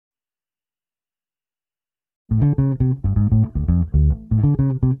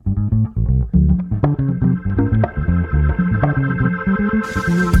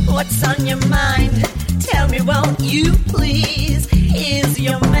What's on your mind? Tell me, won't you please? Is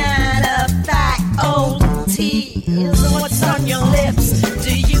your man a fat old tease? What's on your lips?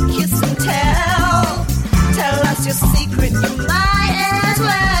 Do you kiss and tell? Tell us your secret, you might as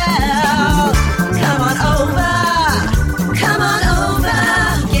well. Come on over,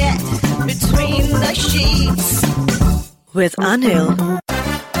 get between the sheets with Anil.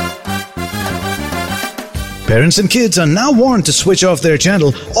 Parents and kids are now warned to switch off their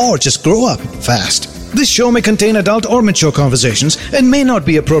channel or just grow up fast. This show may contain adult or mature conversations and may not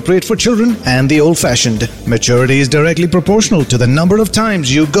be appropriate for children and the old-fashioned. Maturity is directly proportional to the number of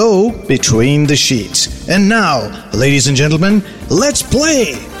times you go between the sheets. And now, ladies and gentlemen, let's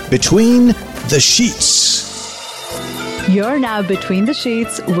play Between the Sheets. You're now Between the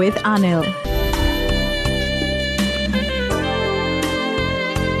Sheets with Anil.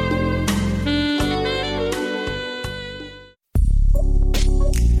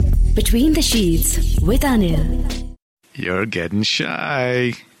 Between the Sheets with Anil. You're getting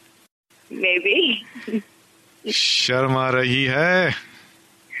shy. Maybe. शर्म आ रही है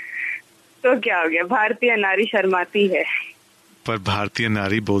तो क्या हो गया? भारतीय नारी शर्माती है, पर भारतीय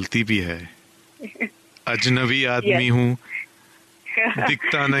नारी बोलती भी है. अजनबी आदमी हूँ,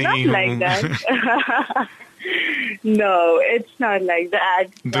 दिखता नहीं हूँ. No, it's not like that.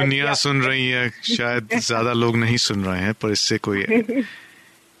 दुनिया सुन रही है, शायद ज्यादा लोग नहीं सुन रहे हैं, पर इससे कोई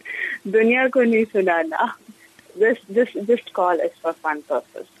दुनिया को नहीं सुनाना. This call is for fun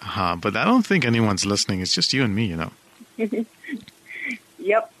purpose. हाँ, but I don't think anyone's listening. It's just you and me, you know.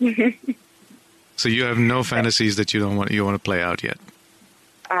 Yep. So you have no fantasies that you want to play out yet.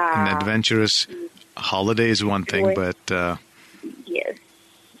 An adventurous holiday is one thing, but yes,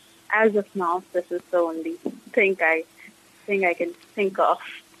 as of now, this is the only thing I can think of.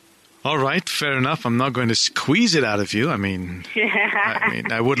 All right, fair enough. I'm not going to squeeze it out of you. I mean,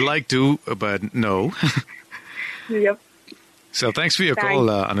 I would like to, but no. Yep. So thanks for your call,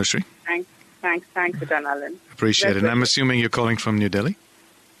 Anushree. Thanks, Alan. Appreciate it. And I'm assuming you're calling from New Delhi?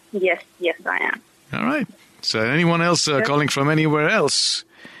 Yes, I am. All right. So anyone else calling from anywhere else,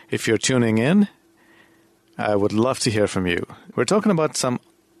 if you're tuning in, I would love to hear from you. We're talking about some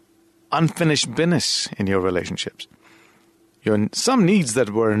unfinished business in your relationships. Some needs that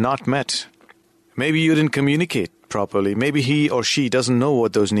were not met. Maybe you didn't communicate properly. Maybe he or she doesn't know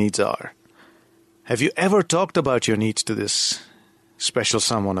what those needs are. Have you ever talked about your needs to this special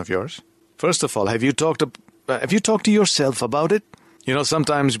someone of yours? First of all, have you talked to yourself about it? You know,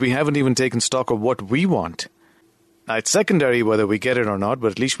 sometimes we haven't even taken stock of what we want. Now, it's secondary whether we get it or not,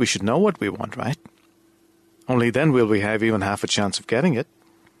 but at least we should know what we want, right? Only then will we have even half a chance of getting it.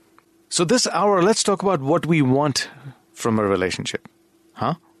 So this hour, let's talk about what we want from a relationship.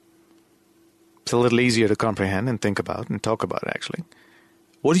 Huh? It's a little easier to comprehend and think about and talk about, actually.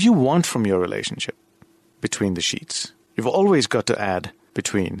 What do you want from your relationship? Between the sheets. You've always got to add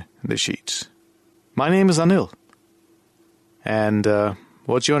between the sheets. My name is Anil. And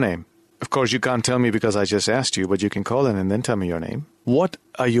what's your name? Of course, you can't tell me because I just asked you, but you can call in and then tell me your name. What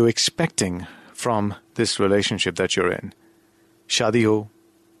are you expecting from this relationship that you're in? शादी हो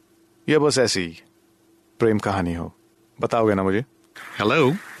या बस ऐसी प्रेम कहानी हो? बताओगे ना मुझे?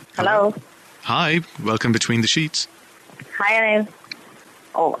 Hello. Hi, welcome Between the Sheets. Hi, Anil.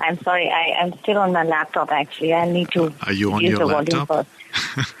 Oh, I'm sorry. I'm still on my laptop, actually. I need to Are you on use your the volume laptop?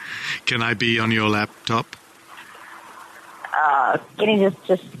 first. Can I be on your laptop? Can you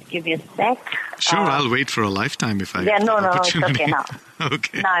just give me a sec? Sure, I'll wait for a lifetime if I Yeah, get the no, it's opportunity. okay now.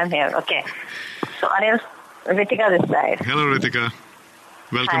 Okay. Now I'm here. Okay. So, Anil, Ritika this side. Hello, Ritika.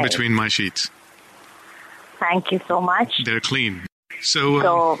 Welcome Hi. Between my sheets. Thank you so much. They're clean. So,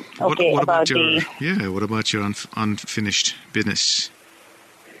 okay, what about about what about your unfinished business?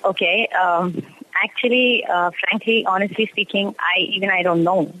 Okay. Actually, frankly, honestly speaking, I don't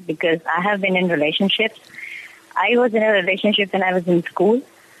know because I have been in relationships. I was in a relationship when I was in school,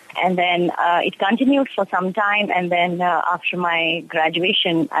 and then it continued for some time, and then after my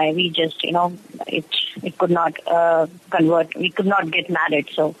graduation, we just, it could not convert. We could not get married,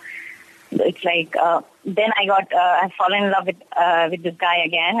 so it's like then I fallen in love with this guy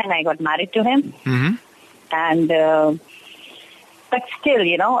again, and I got married to him, Mm-hmm. and. But still,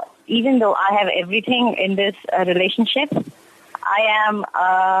 even though I have everything in this relationship, I am,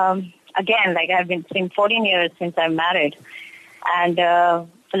 again, like it's been 14 years since I'm married. And for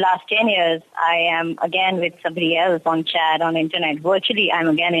the last 10 years, I am again with somebody else on chat, on internet. Virtually, I'm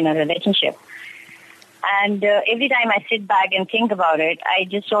again in a relationship. And every time I sit back and think about it, I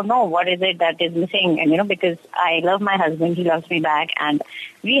just don't know what is it that is missing. And, because I love my husband, he loves me back, and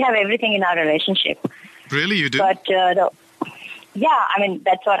we have everything in our relationship. Really, you do? But, that's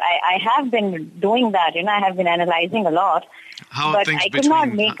what I have been doing that. I have been analyzing a lot. How are but things I could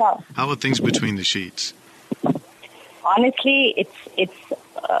not make out. How are things between the sheets? Honestly, it's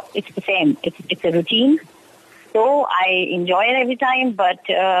the same. It's a routine. So I enjoy it every time, but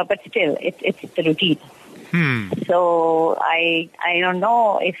still, it's the routine. So I don't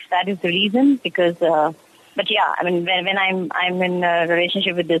know if that is the reason, because but yeah, when I'm in a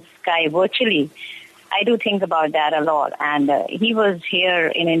relationship with this guy virtually, I do think about that a lot. And he was here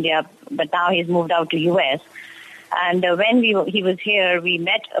in India, but now he's moved out to US. And when he was here, we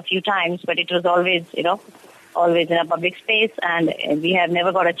met a few times, but it was always always in a public space, and we have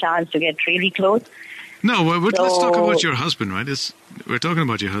never got a chance to get really close. No, but let's talk about your husband, right? We're talking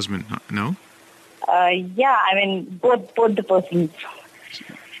about your husband, no? Both the persons.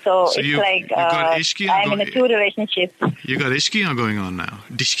 So it's you got ishki I'm in a two relationship. You got ishki going on now.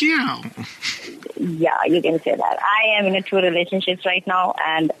 Dishki. Yeah, you can say that. I am in a two relationships right now,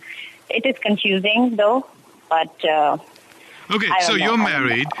 and it is confusing though. But okay, so you're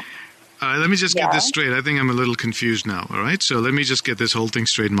married. Let me just get this straight. I think I'm a little confused now. All right, so let me just get this whole thing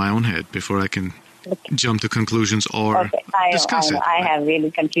straight in my own head before I can jump to conclusions or discuss it. I have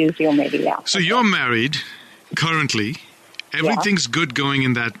really confused you, maybe. Yeah. So you're married currently. Everything's good going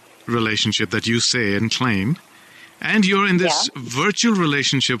in that relationship that you say and claim, and you're in this virtual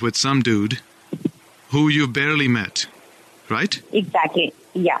relationship with some dude who you barely met, right? Exactly.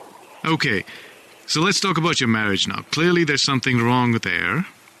 Yeah. Okay. So let's talk about your marriage now. Clearly there's something wrong there,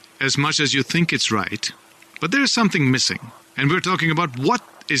 as much as you think it's right, but there's something missing. And we're talking about what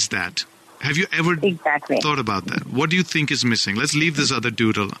is that? Have you ever thought about that? What do you think is missing? Let's leave this other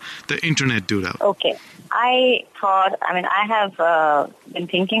dude alone, the internet dude out. Okay. I have been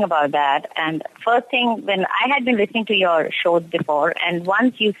thinking about that. And first thing, when I had been listening to your shows before, and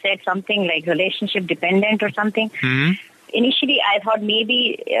once you said something like relationship dependent or something, initially I thought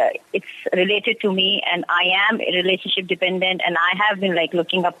maybe it's related to me, and I am relationship dependent, and I have been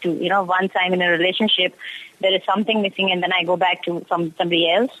looking up to, once I'm in a relationship, there is something missing, and then I go back to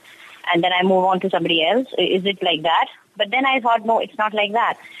somebody else, and then I move on to somebody else. Is it like that? But then I thought, no, it's not like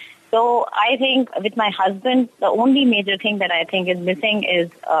that. So I think with my husband, the only major thing that I think is missing is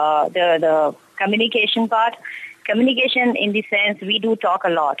the communication part. Communication in the sense we do talk a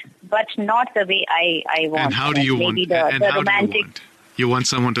lot, but not the way I want. And how do you want? And how romantic. Do you want? You want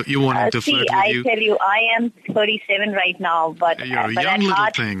someone to? You want him to flirt with you? I tell you, I am 37 right now, but you're a young little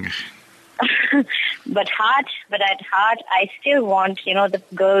thing. But at heart, I still want, the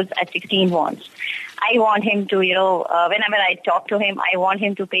girls at 16 wants. I want him to, whenever I talk to him, I want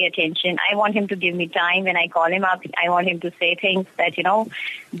him to pay attention. I want him to give me time. When I call him up, I want him to say things that,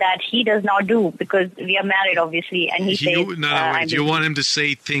 that he does not do, because we are married, obviously. And he says... You want him to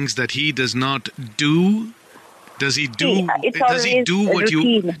say things that he does not do? Does he do? Does he do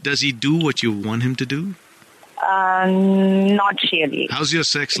what you want him to do? Not really. How's your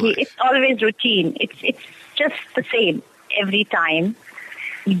sex life? It's always routine. It's just the same every time.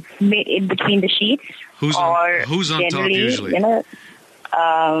 In between the sheets. Who's on top usually?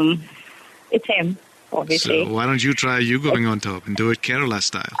 It's him, obviously. So why don't you try going on top and do it Kerala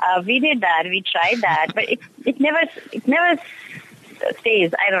style? We did that. We tried that, but it never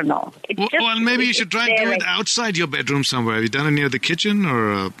stays. I don't know. Maybe you should try and do it outside your bedroom somewhere. Have you done it near the kitchen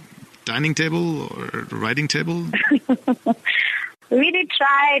or a dining table or a writing table? We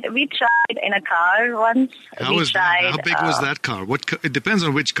tried in a car once. How big was that car? It depends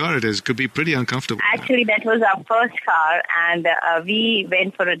on which car it is. It could be pretty uncomfortable. Actually, that was our first car, and we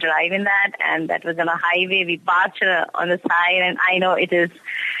went for a drive in that, and that was on a highway. We parked on the side, and I know it was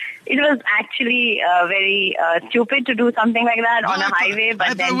actually very stupid to do something like that on a highway. But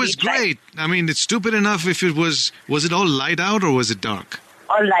I thought it was great. I mean, it's stupid enough if it was it all light out or was it dark?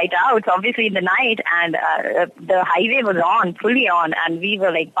 All light out, obviously in the night, and the highway was fully on, and we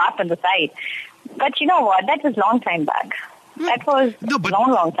were parked on the side. But you know what? That was long time back. That was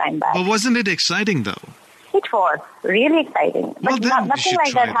long time back. But wasn't it exciting though? It was really exciting. But nothing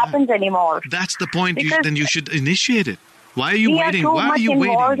like that happens anymore. That's the point. Then you should initiate it. Why are you waiting? Why are you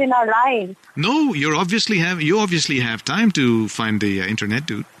waiting? Involved in our lives. No, you obviously have time to find the internet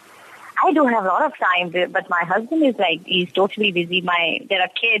dude. I do have a lot of time, but my husband is he's totally busy. There are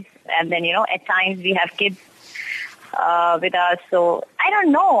kids, and then, at times we have kids with us. So I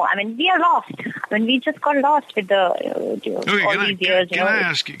don't know. I mean, we are lost. I mean, we just got lost with all these years. Can I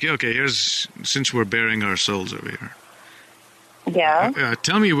ask you, since we're bearing our souls over here, Yeah.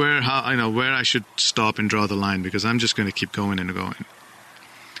 Tell me where I should stop and draw the line, because I'm just going to keep going and going.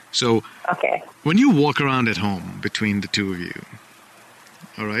 So, Okay. when you walk around at home between the two of you,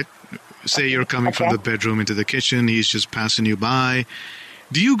 all right, say you're coming from Okay. the bedroom into the kitchen, he's just passing you by.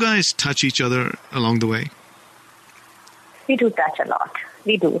 Do you guys touch each other along the way? We do touch a lot.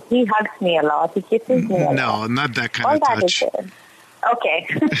 We do. He hugs me a lot. He kisses me a lot. No, not that kind All of that is touch. there. Okay.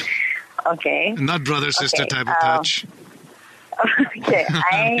 Okay. Not brother-sister Okay, type of touch. Okay.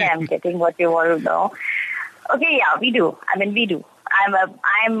 I am getting what you want to know. Okay, yeah, we do. I mean, we do.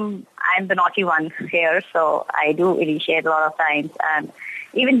 I'm the naughty one here, so I do initiate a lot of times, and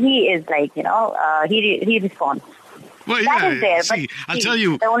even he is like, he responds. Well, That yeah, is there, see, but I'll tell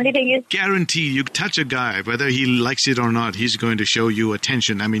you, the only thing is, guarantee you touch a guy, whether he likes it or not, he's going to show you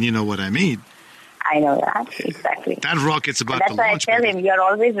attention. I mean, you know what I mean. I know that exactly. That rocket's about That's to why I launch. tell baby. him you're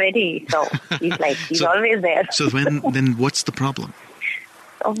always ready. So he's like, he's So- always there. So then what's the problem?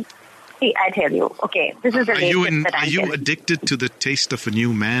 So, see, I tell you. Okay, this is the latest that Are I'm you telling. addicted to the taste of a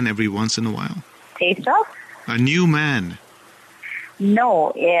new man every once in a while? Taste of? A new man.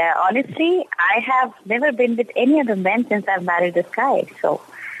 No, yeah, honestly, I have never been with any other man since I've married this guy. So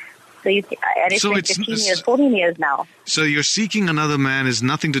and it's So like it's- 15 years, 14 years now. So you're seeking another man is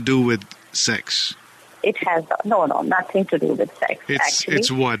nothing to do with sex. It has nothing to do with sex. Actually,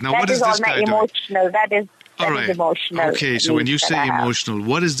 It's what? Now, that what is all this my guy doing? emotional. That is All right. emotional. Okay, so when you needs that say I have. emotional,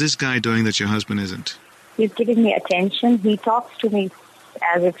 what is this guy doing that your husband isn't? He's giving me attention. He talks to me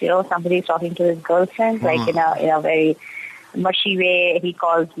as if somebody's talking to his girlfriend, like in a very mushy way. He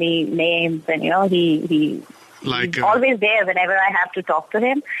calls me names, and he's Like always there whenever I have to talk to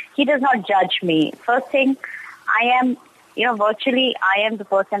him. He does not judge me. First thing, I am, virtually I am the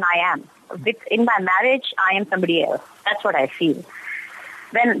person I am. In my marriage, I am somebody else. That's what I feel.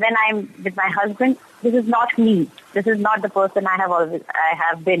 When I'm with my husband, this is not me. This is not the person I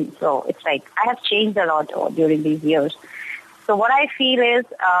have been. So it's like I have changed a lot during these years. So what I feel is,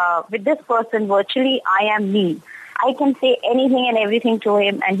 with this person, virtually I am me. I can say anything and everything to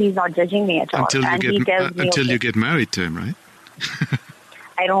him, and he's not judging me at all. He tells me, until okay, you get married to him, right?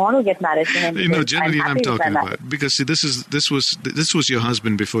 I don't want to get married to him. because Generally, I'm happy with my talking marriage. about, because see, this was your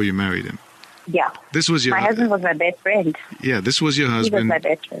husband before you married him. Yeah. This was your My husband was my best friend. Yeah, this was your He was husband my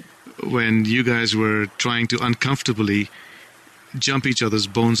best friend. when you guys were trying to uncomfortably jump each other's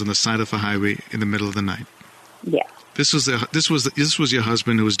bones on the side of a highway in the middle of the night. Yeah. This was your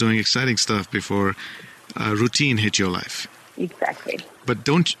husband who was doing exciting stuff before routine hit your life. Exactly. But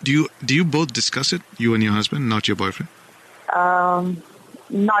do you both discuss it, you and your husband, not your boyfriend?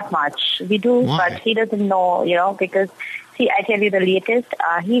 Not much. We do, Why? but he doesn't know, because, see, I tell you the latest,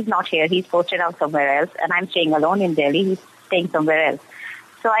 he's not here. He's posted out somewhere else, and I'm staying alone in Delhi. He's staying somewhere else.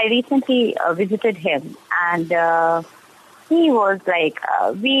 So I recently visited him, and he was like,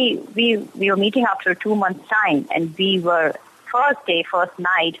 we were meeting after 2 months' time, and we were, first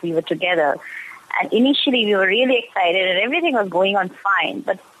night, we were together. And initially, we were really excited, and everything was going on fine.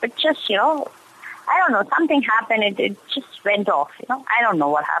 But just, I don't know, something happened. It just went off, I don't know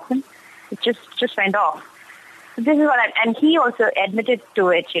what happened. It just went off. So this is what and he also admitted to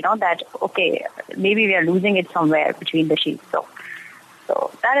it, that, okay, maybe we are losing it somewhere between the sheets. So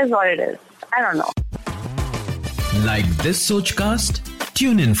that is what it is. I don't know. Like this Sochcast?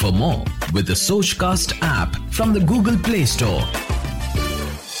 Tune in for more with the Sochcast app from the Google Play Store.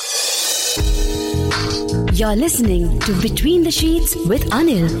 You're listening to Between the Sheets with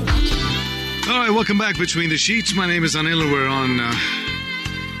Anil. All right, welcome back Between the Sheets. My name is Anil. We're on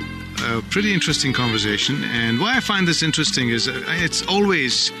a pretty interesting conversation. And why I find this interesting is it's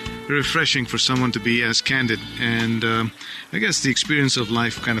always refreshing for someone to be as candid. And I guess the experience of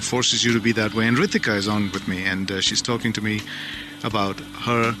life kind of forces you to be that way. And Ritika is on with me, and she's talking to me about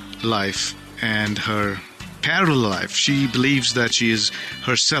her life and her parallel life. She believes that she is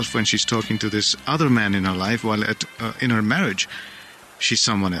herself when she's talking to this other man in her life, while in her marriage, she's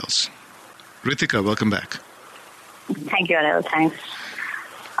someone else. Ritika, welcome back. Thank you, Anil. Thanks.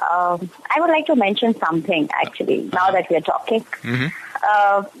 I would like to mention something, actually, now that we are talking.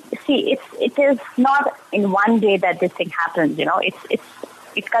 Mm-hmm. See, it is not in one day that this thing happens,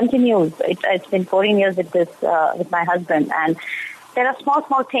 it continues. It's been 14 years with my husband, and there are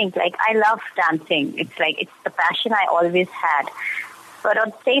small things, like I love dancing. It's the passion I always had. But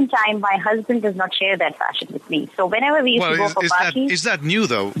at the same time, my husband does not share that passion with me. So whenever we used to go for parties... Is that new,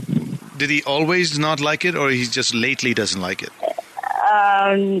 though? Did he always not like it, or he just lately doesn't like it?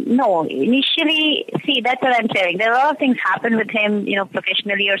 No, initially, see, that's what I'm saying. There are a lot of things happen with him,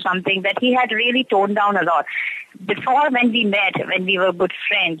 professionally or something, that he had really toned down a lot. Before, when we met, when we were good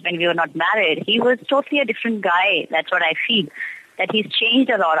friends, when we were not married, he was totally a different guy. That's what I feel. that he's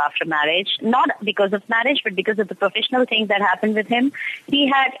changed a lot after marriage, not because of marriage, but because of the professional things that happened with him. He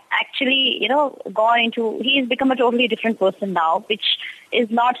had actually, he's become a totally different person now, which is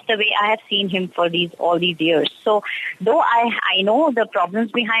not the way I have seen him for all these years. So though I know the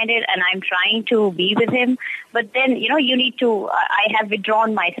problems behind it and I'm trying to be with him, but then, you need to, I have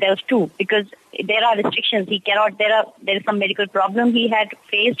withdrawn myself too, because there are restrictions. He cannot, there is some medical problem he had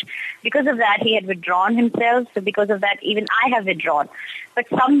faced. Because of that, he had withdrawn himself. So because of that, even I have withdrawn. But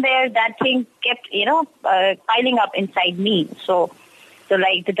somewhere that thing kept, piling up inside me. So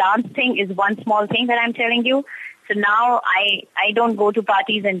like the dance thing is one small thing that I'm telling you. So now I don't go to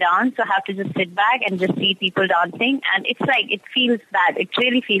parties and dance, so I have to just sit back and just see people dancing. And it's like, it feels bad. It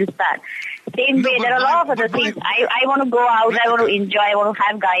really feels bad. Same way, there are a lot of other things. I want to go out, Ritika. I want to enjoy, I want to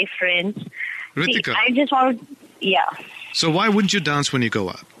have guy friends. Ritika. See, I just want to, yeah. So why wouldn't you dance when you go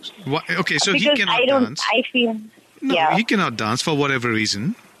out? Why, okay, so because he cannot dance. I feel, No, yeah. he cannot dance for whatever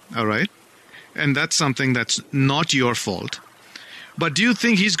reason, all right? And that's something that's not your fault. But do you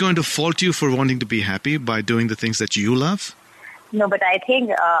think he's going to fault you for wanting to be happy by doing the things that you love? No, but I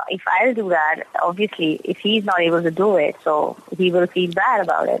think if I'll do that, obviously, if he's not able to do it, so he will feel bad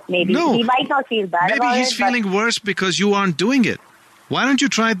about it. Maybe he might not feel bad about it. Maybe he's feeling worse because you aren't doing it. Why don't you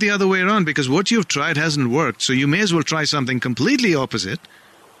try it the other way around? Because what you've tried hasn't worked, so you may as well try something completely opposite.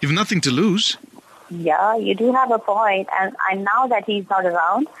 You've nothing to lose. Yeah, you do have a point. And now that he's not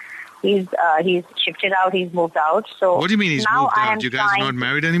around, he's shifted out, he's moved out. So what do you mean he's moved out? You guys are not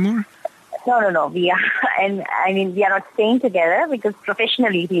married anymore? No. We are, and I mean, we are not staying together because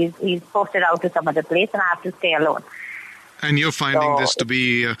professionally he's posted out to some other place, and I have to stay alone. And you're finding this to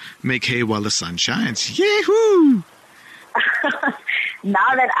be make hay while the sun shines. Yahoo!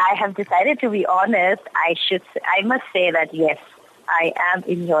 Now that I have decided to be honest, I must say that yes, I am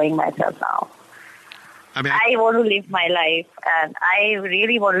enjoying myself now. I want to live my life, and I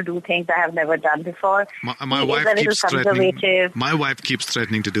really want to do things I have never done before. My wife keeps threatening. My wife keeps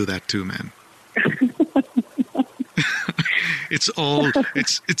threatening to do that too, man. It's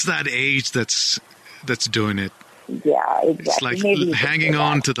that age that's doing it. Yeah, exactly. It's like maybe hanging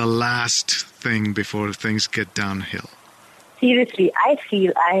on to the last thing before things get downhill. Seriously, I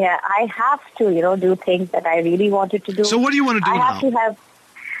feel I have to, do things that I really wanted to do. So what do you want to do now? I have to have...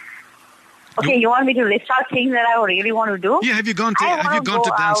 Okay, you want me to list out things that I really want to do? Yeah, have you gone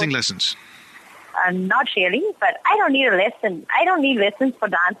to dancing lessons? Not really, but I don't need a lesson. I don't need lessons for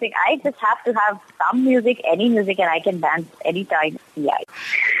dancing. I just have to have some music, any music, and I can dance anytime. Yeah.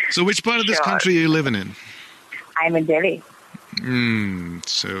 So which part of this country are you living in? I'm in Delhi. I'm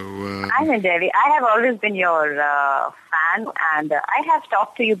in Delhi. I have always been your fan, and I have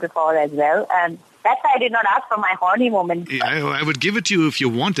talked to you before as well, and that's why I did not ask for my horny moment. Yeah, I would give it to you if you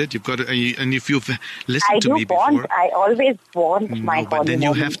want it. You've got to, and if you've listened to me before. I always want my horny moment. But then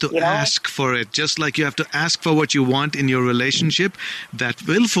you have to ask for it, just like you have to ask for what you want in your relationship that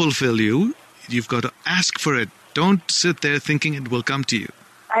will fulfill you. You've got to ask for it. Don't sit there thinking it will come to you.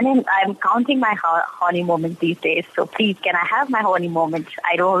 I mean, I'm counting my horny moments these days, so please, can I have my horny moment?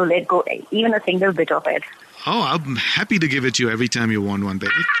 I don't want to let go even a single bit of it. Oh, I'm happy to give it to you every time you want one,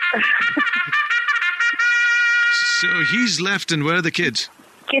 baby. So he's left, and where are the kids?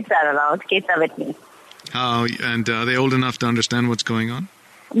 Kids are around. Kids are with me. Oh, and are they old enough to understand what's going on?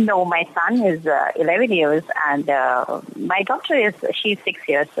 No, my son is 11 years, and my daughter she's 6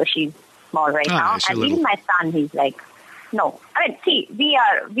 years, so she's small right now. And even my son, he's like, no. I mean, see,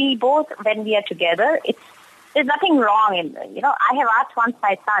 we both, when we are together, there's nothing wrong in, I have asked once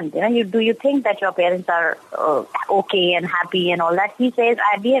my son, do you think that your parents are okay and happy and all that? He says,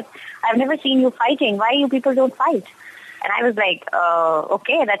 I've never seen you fighting. Why you people don't fight? And I was like,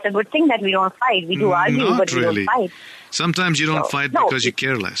 okay, that's a good thing that we don't fight. We do argue, but we don't fight. Sometimes you don't fight because you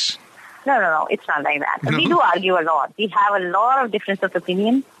care less. No, it's not like that. No. We do argue a lot. We have a lot of difference of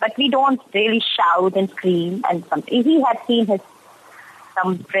opinion, but we don't really shout and scream. And he had seen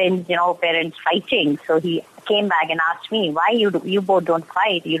some friends, parents fighting, so he came back and asked me, why you both don't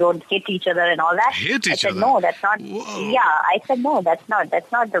fight? You don't hit each other and all that? Hit each other? I said, no, that's not. Whoa. Yeah, I said, no, that's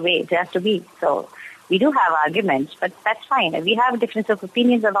not the way it has to be. So we do have arguments, but that's fine. We have difference of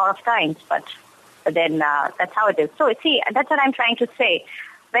opinions a lot of times, but then that's how it is. So see, that's what I'm trying to say.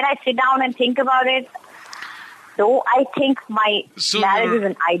 When I sit down and think about it, though I think my marriage is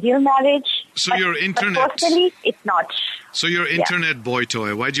an ideal marriage, so your internet, but personally, it's not. So your internet boy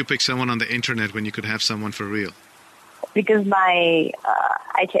toy, why'd you pick someone on the internet when you could have someone for real? Because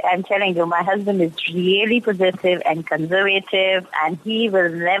I'm telling you, my husband is really possessive and conservative, and he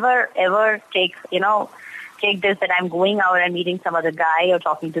will never, ever take this that I'm going out and meeting some other guy or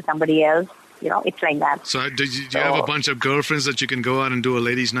talking to somebody else. it's like that. So do you have a bunch of girlfriends that you can go out and do a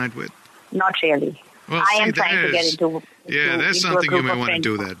ladies' night with? Not really. Well, I am trying to get into. There's something you may want to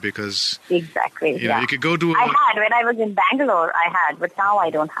do that because exactly. you could go to. I had when I was in Bangalore. but now I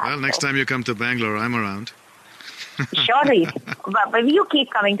don't have. Well, next time you come to Bangalore, I'm around. Surely, but you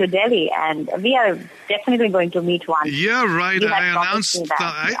keep coming to Delhi, and we are definitely going to meet once. Yeah, right. I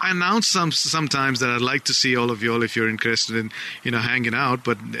announce sometimes that I'd like to see all of y'all if you're interested in hanging out.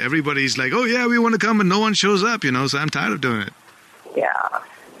 But everybody's like, "Oh yeah, we want to come," and no one shows up. So I'm tired of doing it. Yeah.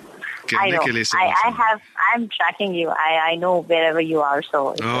 I know. I'm tracking you. I know wherever you are.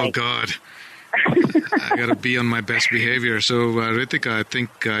 So. God. I got to be on my best behavior. So, Ritika, I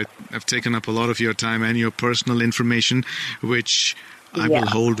think I've taken up a lot of your time and your personal information, which I will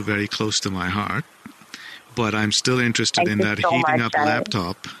hold very close to my heart. But I'm still interested in that heating up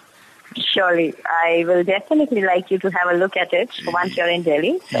laptop. Surely. I will definitely like you to have a look at it once you're in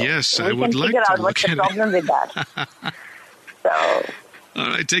Delhi. So yes, I would like to figure out what's the problem with that. So... All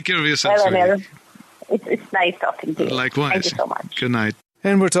right, take care of yourself. Well, Anil, it's nice talking to you. Likewise. Thank you so much. Good night.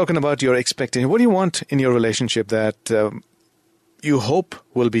 And we're talking about your expectation. What do you want in your relationship that you hope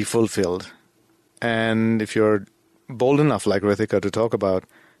will be fulfilled? And if you're bold enough, like Ritika, to talk about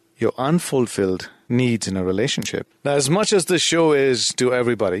your unfulfilled needs in a relationship. Now, as much as this show is to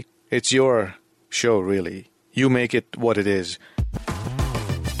everybody, it's your show, really. You make it what it is.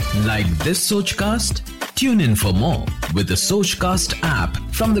 Like this Sochcast? Tune in for more with the Sochcast app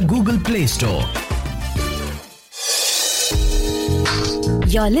from the Google Play Store.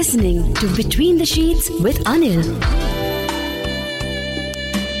 You're listening to Between the Sheets with Anil.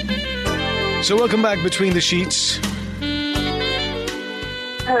 So welcome back Between the Sheets.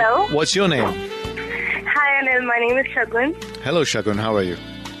 Hello. What's your name? Hi Anil, my name is Shagun. Hello Shagun, how are you?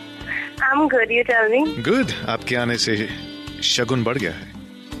 I'm good, you tell me. Good. आपके आने से शगुन बढ़ गया है.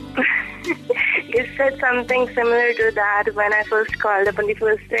 You said something similar to that when I first called up on the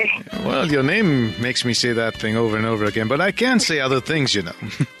first day. Well, your name makes me say that thing over and over again, but I can say other things,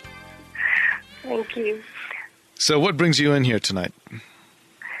 Thank you. So what brings you in here tonight?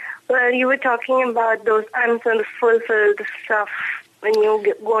 Well, you were talking about those unfulfilled stuff when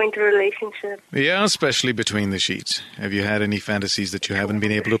you go into a relationship. Yeah, especially between the sheets. Have you had any fantasies that you haven't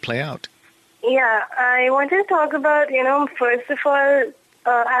been able to play out? Yeah, I wanted to talk about, first of all,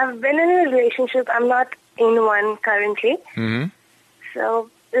 I've been in a relationship. I'm not in one currently. Mm-hmm.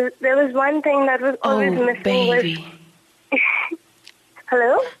 So there was one thing that was always missing. Baby.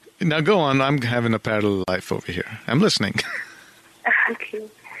 Hello? Now go on. I'm having a parallel life over here. I'm listening. Okay.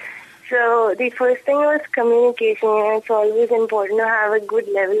 So the first thing was communication. It's always important to have a good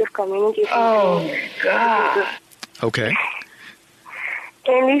level of communication. Oh, God. Okay.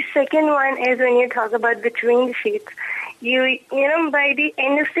 And the second one is when you talk about between the sheets. You know, by the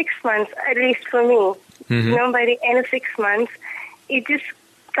end of 6 months, at least for me, by the end of 6 months, it just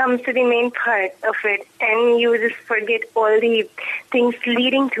comes to the main part of it, and you just forget all the things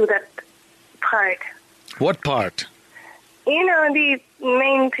leading to that part. What part? The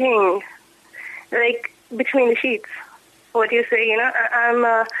main thing, like between the sheets. What you say, I'm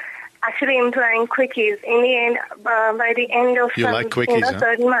actually implying quickies. In the end, by the end of you like quickies,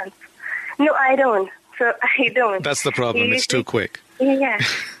 30 months. No, I don't. So I don't. That's the problem. It's too quick. Yeah.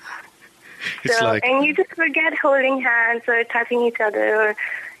 It's and you just forget holding hands or touching each other, or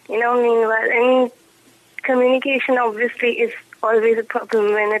meanwhile, and communication obviously is always a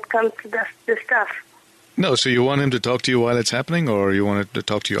problem when it comes to this stuff. No, so you want him to talk to you while it's happening, or you want him to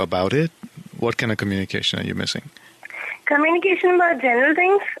talk to you about it? What kind of communication are you missing? Communication about general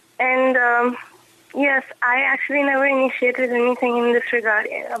things, and yes, I actually never initiated anything in this regard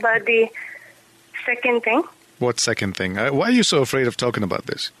about the second thing. What second thing? Why are you so afraid of talking about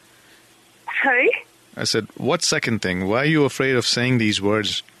this? Sorry? I said, what second thing? Why are you afraid of saying these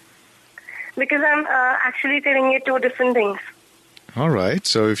words? Because I'm actually telling you two different things. All right.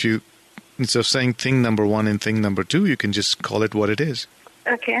 So if you, instead of saying thing number one and thing number two, you can just call it what it is.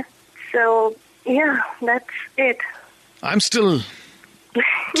 Okay. So, yeah, that's it. I'm still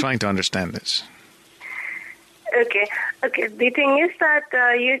trying to understand this. Okay. The thing is that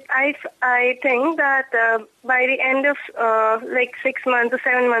I think that by the end of 6 months or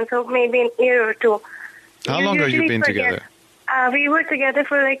 7 months or maybe an year or two. How long have you been together? We were together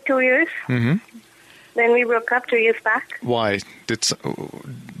for 2 years. Mm-hmm. Then we broke up 2 years back. Why? Did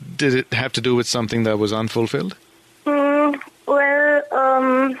it have to do with something that was unfulfilled?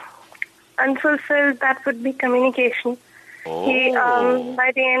 Unfulfilled, that would be communication. Oh. He,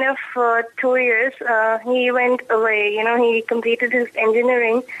 by the end of 2 years, he went away. He completed his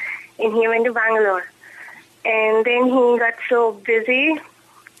engineering and he went to Bangalore. And then he got so busy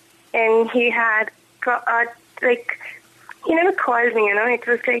and he had he never called me. It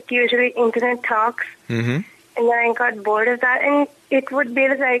was like usually internet talks, Mm-hmm. and then I got bored of that, and it would be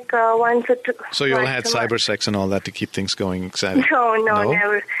like once or two. So you all had once a month. cyber sex and all that to keep things going exciting? No, No?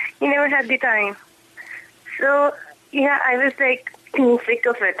 never. He never had the time. So yeah, I was like sick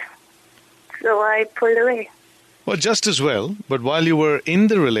of it. So I pulled away. Well, just as well. But while you were in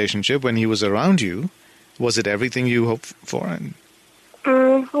the relationship, when he was around you, was it everything you hoped for? And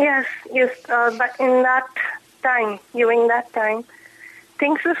Yes. But in that time, during that time,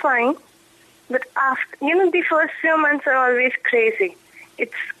 things were fine. But after, the first few months are always crazy.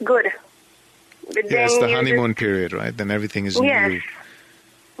 It's good. But yeah, it's the you honeymoon period, right? Then everything is Yes. new.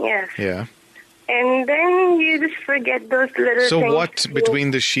 Yes. Yeah. And then you just forget those little So things. what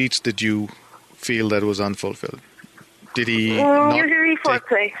between the sheets did you feel that was unfulfilled? Did he not Usually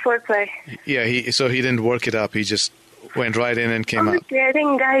foreplay. Yeah, so he didn't work it up. He just went right in and came out. Obviously, I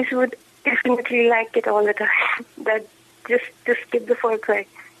think guys would definitely like it all the time. That just skip the foreplay.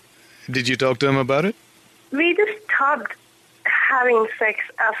 Did you talk to him about it? We just stopped having sex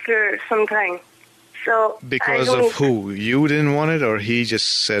after some time. So Because I don't- of who? You didn't want it, or he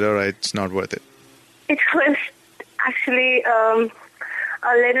just said, all right, it's not worth it? It was actually a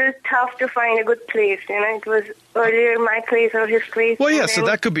little tough to find a good place. It was earlier my place or his place. Well, yeah, and so then-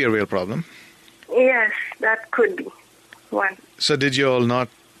 that could be a real problem. Yes, that could be one. So did you all not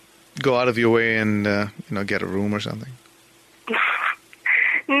go out of your way and, get a room or something?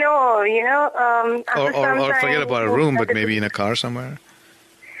 No, after Or some forget time, about a room, but maybe in a car somewhere?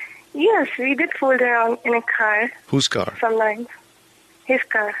 Yes, we did fool around in a car Whose car? sometimes. His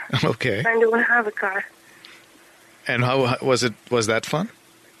car. Okay. I don't have a car. And how was it? Was that fun?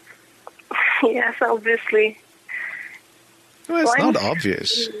 Yes, obviously. Well, it's Why? not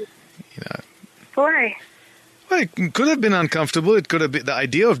obvious. Why? Well, it could have been uncomfortable. It could have been, the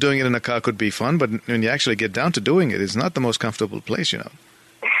idea of doing it in a car could be fun, but when you actually get down to doing it, it's not the most comfortable place,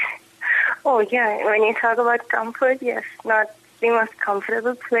 Oh, yeah. When you talk about comfort, yes, not the most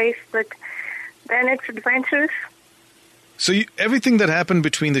comfortable place, but then it's adventurous. So everything that happened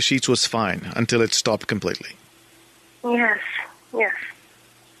between the sheets was fine until it stopped completely. Yes, yes.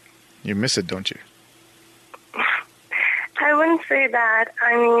 You miss it, don't you? I wouldn't say that.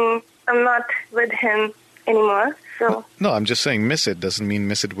 I mean, I'm not with him anymore, so No, I'm just saying miss it doesn't mean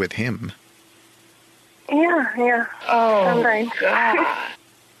miss it with him. yeah. Oh, sometimes.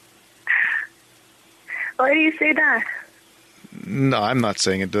 Why do you say that? No, I'm not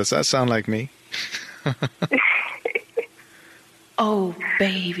saying it. Does that sound like me? Oh,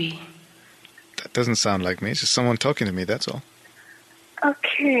 baby. That doesn't sound like me. It's just someone talking to me, that's all.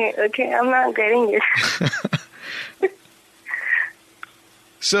 Okay, I'm not getting it.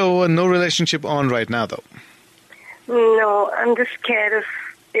 So, no relationship on right now, though? No, I'm just scared of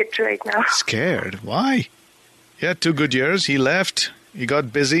it right now. Scared? Why? He had 2 good years. He left. He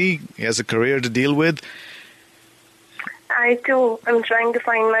got busy. He has a career to deal with. I too am trying to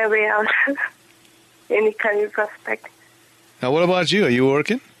find my way out in the career prospect. Now, what about you? Are you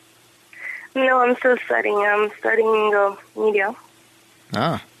working? No, I'm still studying. I'm studying media.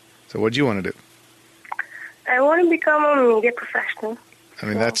 Ah, so what do you want to do? I want to become a media professional. I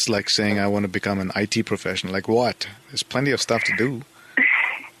mean, that's like saying I want to become an IT professional. Like what? There's plenty of stuff to do.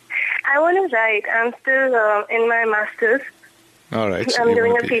 I want to write. I'm still in my master's. All right. So I'm you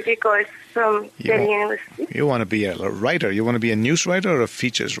doing wanna a PG course from Delhi University. You want to be a writer. You want to be a news writer or a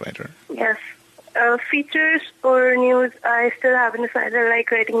features writer? Yes. Features or news, I still haven't decided. I like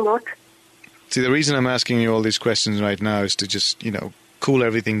writing both. See, the reason I'm asking you all these questions right now is to just, cool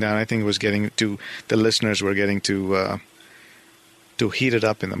everything down. I think it was getting to, the listeners were getting to heat it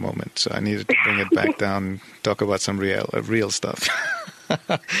up in the moment. So I needed to bring it back down and talk about some real stuff.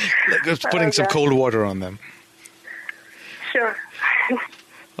 Like just putting some cold water on them. Sure.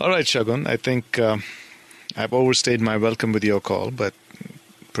 All right, Shagun. I think I've overstayed my welcome with your call, but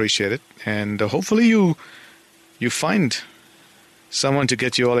appreciate it. And hopefully you find someone to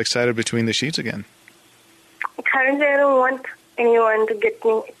get you all excited between the sheets again. Currently, I don't want anyone to get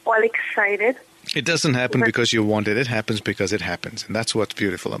me all excited. It doesn't happen because you want it. It happens because it happens. And that's what's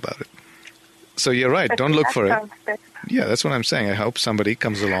beautiful about it. So you're right. Don't look for it. Yeah, that's what I'm saying. I hope somebody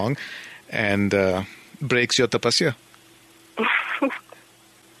comes along and breaks your tapasya.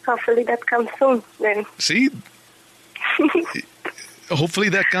 Hopefully that comes soon then. See? Hopefully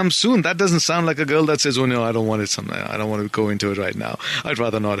that comes soon. That doesn't sound like a girl that says, oh, no, I don't want it. I don't want to go into it right now. I'd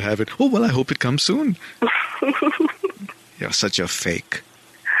rather not have it. Oh, well, I hope it comes soon. You're such a fake.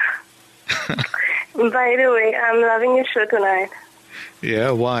 By the way, I'm loving your show tonight.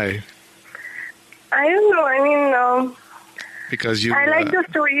 Yeah, why? I don't know. I mean, because you. I like the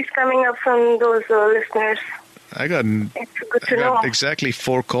stories coming up from those listeners. It's good to know. Exactly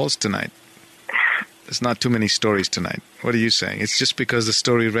 4 calls tonight. There's not too many stories tonight. What are you saying? It's just because the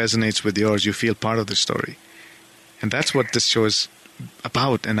story resonates with yours, you feel part of the story. And that's what this show is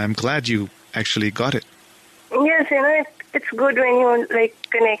about, and I'm glad you actually got it. Yes, it's good when you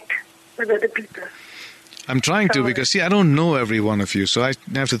connect with other people. I'm trying to because, I don't know every one of you, so I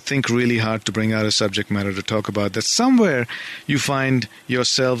have to think really hard to bring out a subject matter to talk about that somewhere you find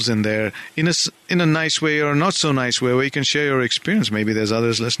yourselves in there in a nice way or not so nice way where you can share your experience. Maybe there's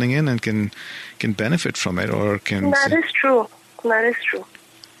others listening in and can benefit from it or can... That is true.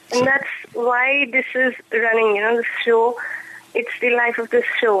 And that's why this is running, the show. It's the life of this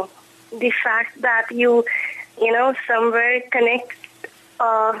show. The fact that you somewhere connect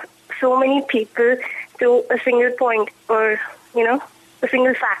so many people to a single point or, a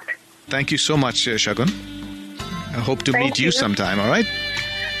single fact. Thank you so much, Shagun. I hope to meet you sometime, all right?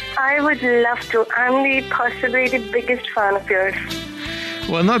 I would love to. I'm possibly the biggest fan of yours.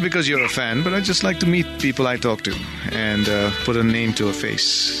 Well, not because you're a fan, but I just like to meet people I talk to and put a name to a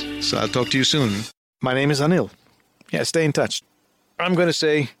face. So I'll talk to you soon. My name is Anil. Yeah, stay in touch. I'm going to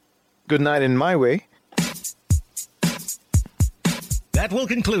say good night in my way. That will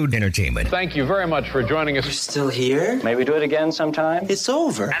conclude entertainment. Thank you very much for joining us. You're still here? Maybe do it again sometime. It's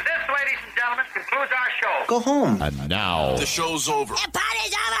over. And this, ladies and gentlemen, concludes our show. Go home. And now... the show's over. The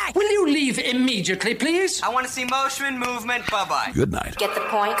party's over! Will you leave immediately, please? I want to see motion, movement, bye-bye. Good night. Get the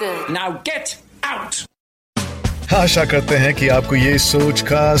point? Good. Now get out! आशा करते हैं कि आपको ये सोच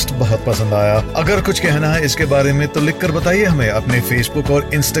cast बहुत पसंद आया। अगर कुछ कहना है इसके बारे में तो लिखकर बताइए हमें अपने फेसबुक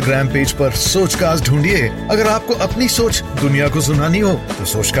और इंस्टाग्राम पेज पर सोच कास्ट ढूंढिए। अगर आपको अपनी सोच दुनिया को सुनानी हो तो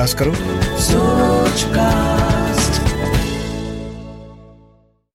सोच कास्ट करो। सोच कास्ट।